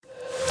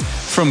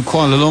From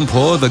Kuala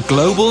Lumpur, the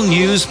Global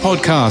News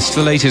Podcast,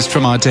 the latest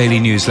from our daily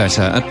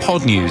newsletter at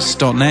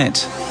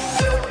podnews.net.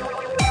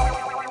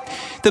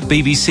 The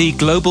BBC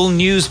Global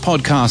News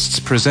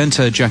Podcast's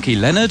presenter Jackie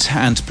Leonard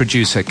and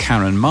producer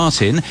Karen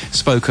Martin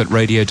spoke at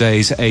Radio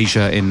Days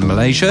Asia in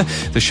Malaysia.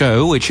 The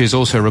show, which is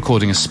also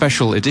recording a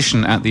special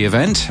edition at the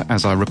event,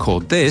 as I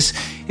record this,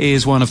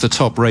 is one of the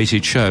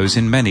top-rated shows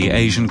in many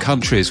Asian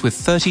countries with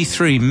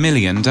 33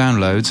 million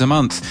downloads a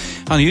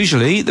month.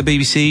 Unusually, the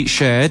BBC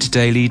shared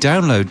daily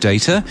download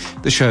data,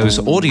 the show's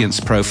audience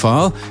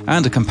profile,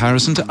 and a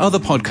comparison to other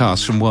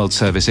podcasts from World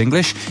Service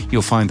English.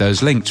 You'll find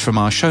those linked from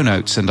our show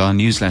notes and our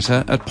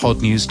newsletter at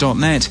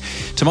podnews.net.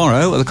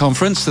 Tomorrow at the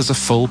conference, there's a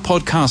full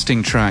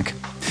podcasting track.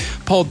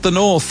 Pod the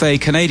North, a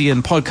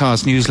Canadian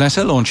podcast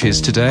newsletter,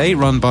 launches today,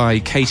 run by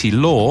Katie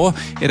Law.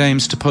 It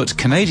aims to put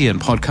Canadian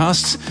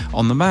podcasts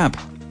on the map.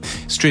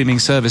 Streaming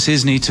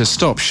services need to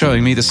stop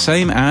showing me the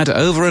same ad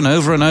over and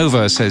over and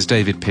over, says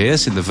David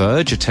Pearce in The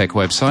Verge, a tech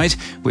website,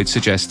 which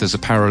suggests there's a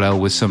parallel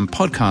with some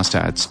podcast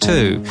ads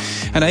too.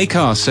 And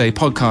Acast, a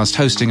podcast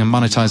hosting and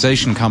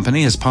monetization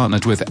company, has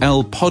partnered with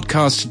El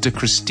Podcast de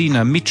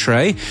Cristina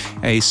Mitre,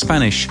 a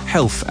Spanish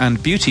health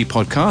and beauty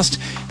podcast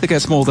that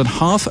gets more than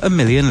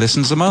 500,000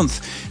 listens a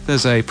month.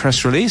 There's a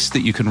press release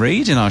that you can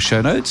read in our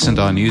show notes and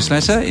our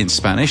newsletter in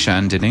Spanish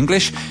and in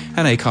English,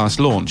 and Acast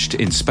launched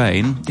in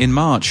Spain in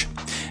March.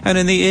 And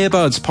in the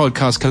Earbuds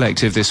Podcast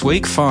Collective this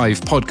week,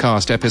 5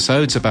 podcast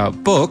episodes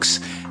about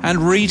books and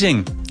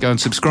reading. Go and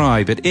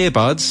subscribe at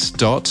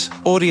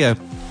earbuds.audio.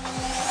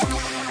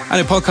 And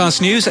in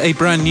podcast news, a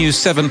brand new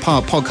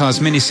 7-part podcast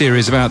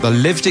miniseries about the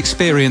lived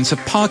experience of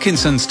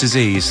Parkinson's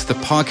disease. The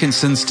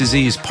Parkinson's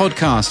Disease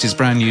Podcast is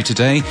brand new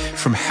today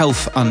from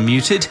Health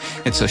Unmuted.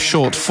 It's a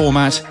short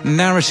format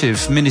narrative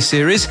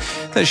miniseries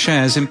that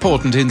shares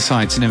important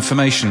insights and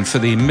information for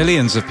the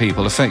millions of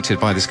people affected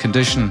by this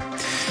condition.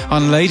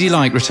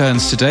 Unladylike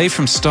returns today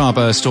from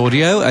Starburst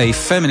Audio, a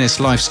feminist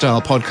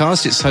lifestyle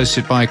podcast. It's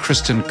hosted by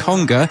Kristen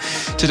Conger.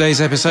 Today's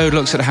episode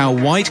looks at how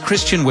white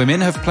Christian women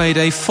have played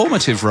a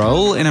formative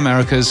role in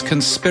America's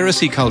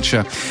conspiracy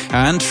culture.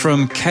 And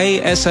from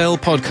KSL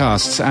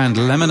Podcasts and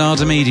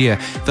Lemonada Media,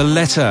 The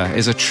Letter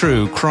is a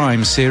true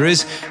crime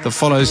series that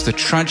follows the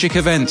tragic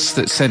events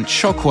that sent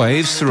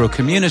shockwaves through a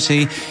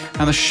community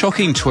and the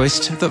shocking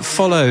twist that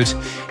followed.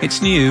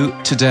 It's new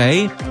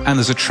today, and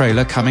there's a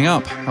trailer coming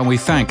up. And we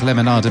thank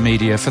Lemonada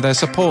Media for their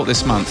support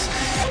this month.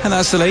 And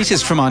that's the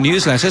latest from our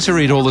newsletter. To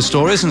read all the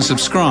stories and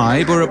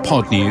subscribe, we're at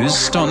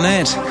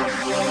podnews.net.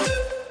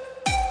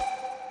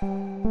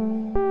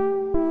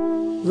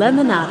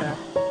 Lemonada.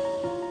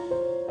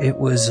 It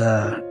was,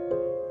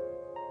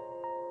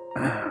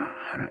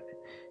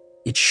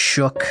 it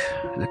shook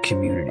the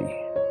community.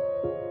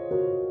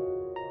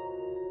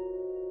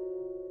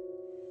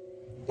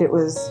 It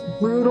was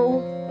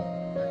brutal.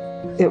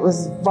 It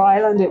was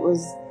violent. It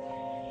was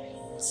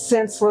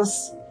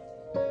senseless.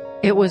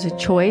 It was a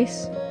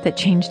choice that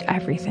changed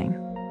everything.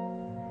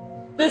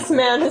 This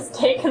man has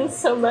taken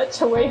so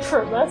much away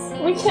from us.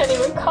 We can't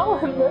even call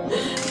him a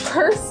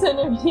person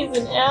if he's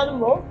an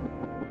animal.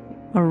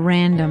 A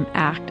random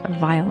act of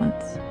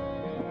violence.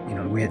 You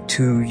know, we had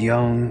 2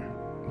 young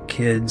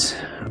kids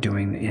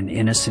doing an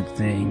innocent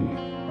thing.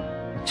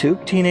 2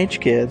 teenage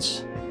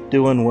kids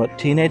doing what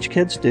teenage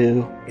kids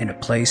do. In a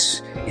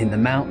place in the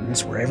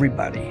mountains where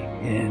everybody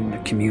in the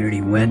community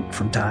went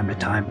from time to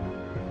time.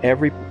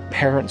 Every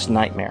parent's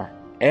nightmare.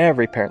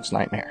 Every parent's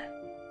nightmare.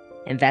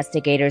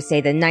 Investigators say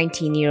the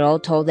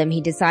 19-year-old told them he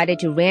decided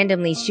to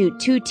randomly shoot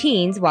 2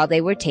 teens while they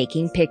were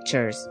taking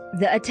pictures.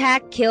 The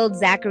attack killed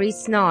Zachary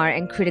Snar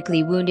and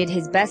critically wounded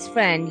his best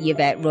friend,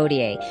 Yvette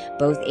Rodier,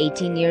 both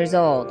 18 years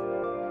old.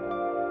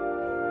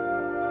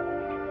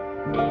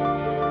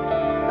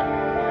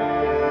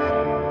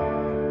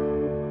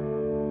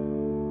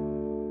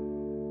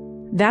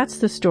 That's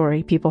the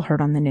story people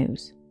heard on the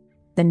news.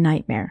 The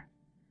nightmare.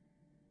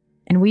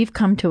 And we've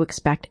come to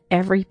expect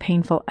every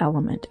painful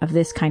element of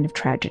this kind of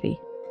tragedy.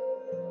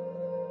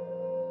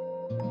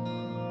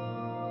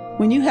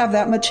 When you have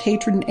that much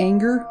hatred and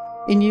anger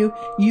in you,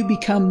 you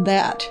become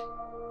that.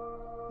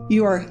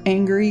 You are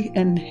angry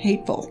and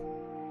hateful.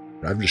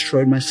 I've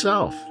destroyed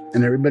myself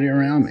and everybody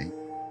around me.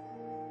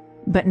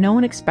 But no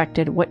one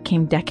expected what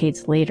came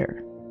decades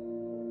later.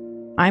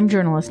 I'm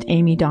journalist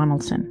Amy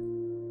Donaldson,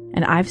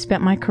 and I've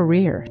spent my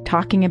career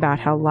talking about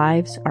how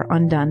lives are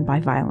undone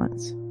by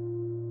violence.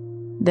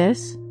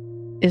 This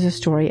is a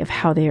story of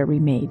how they are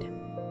remade.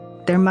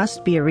 There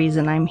must be a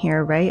reason I'm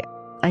here, right?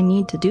 I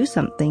need to do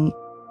something.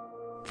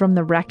 From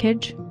the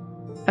wreckage,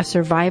 a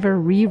survivor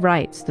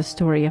rewrites the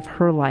story of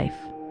her life.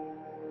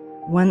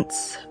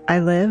 Once I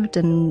lived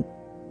and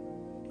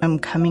I'm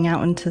coming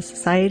out into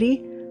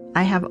society,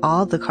 I have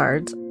all the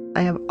cards.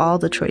 I have all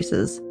the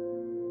choices.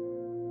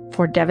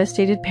 For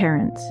devastated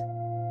parents,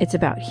 it's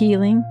about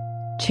healing,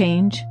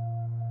 change,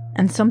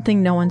 and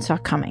something no one saw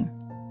coming.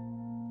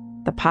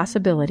 The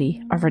possibility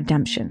of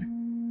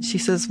redemption. She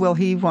says, well,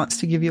 he wants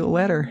to give you a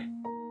letter.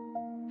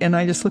 And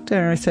I just looked at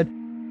her and I said,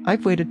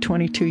 I've waited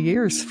 22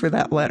 years for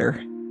that letter.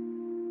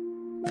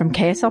 From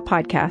KSL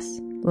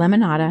Podcasts,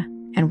 Lemonada,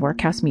 and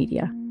Workhouse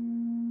Media.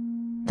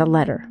 The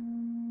Letter.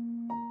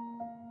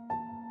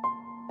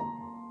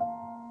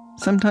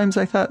 Sometimes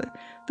I thought,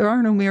 there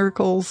are no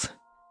miracles.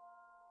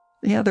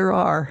 Yeah, there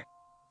are.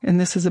 And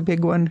this is a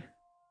big one.